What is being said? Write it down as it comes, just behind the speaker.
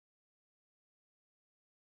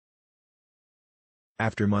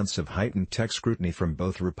After months of heightened tech scrutiny from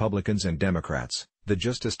both Republicans and Democrats, the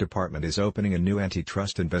Justice Department is opening a new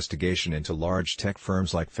antitrust investigation into large tech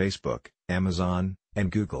firms like Facebook, Amazon,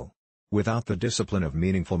 and Google. Without the discipline of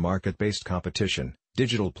meaningful market-based competition,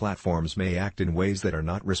 digital platforms may act in ways that are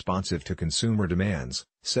not responsive to consumer demands,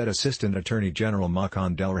 said Assistant Attorney General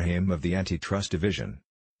Makhan Delrahim of the Antitrust Division.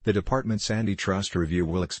 The department's antitrust review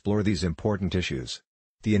will explore these important issues.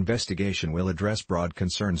 The investigation will address broad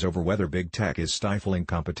concerns over whether big tech is stifling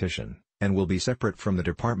competition, and will be separate from the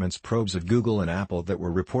department's probes of Google and Apple that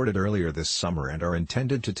were reported earlier this summer and are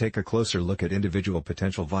intended to take a closer look at individual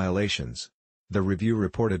potential violations. The review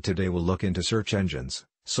reported today will look into search engines,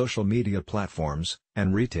 social media platforms,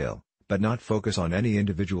 and retail, but not focus on any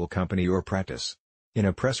individual company or practice. In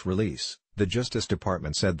a press release, the Justice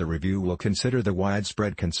Department said the review will consider the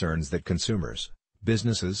widespread concerns that consumers,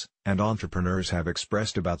 businesses, and entrepreneurs have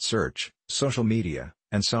expressed about search, social media,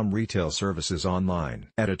 and some retail services online.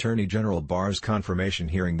 At Attorney General Barr's confirmation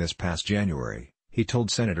hearing this past January, he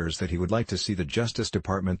told senators that he would like to see the Justice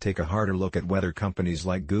Department take a harder look at whether companies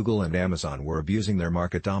like Google and Amazon were abusing their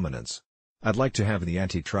market dominance. "I'd like to have the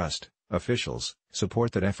antitrust officials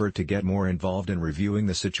support that effort to get more involved in reviewing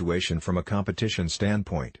the situation from a competition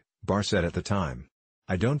standpoint," Barr said at the time.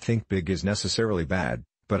 "I don't think big is necessarily bad,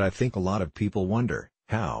 but I think a lot of people wonder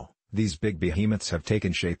how these big behemoths have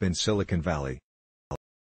taken shape in Silicon Valley,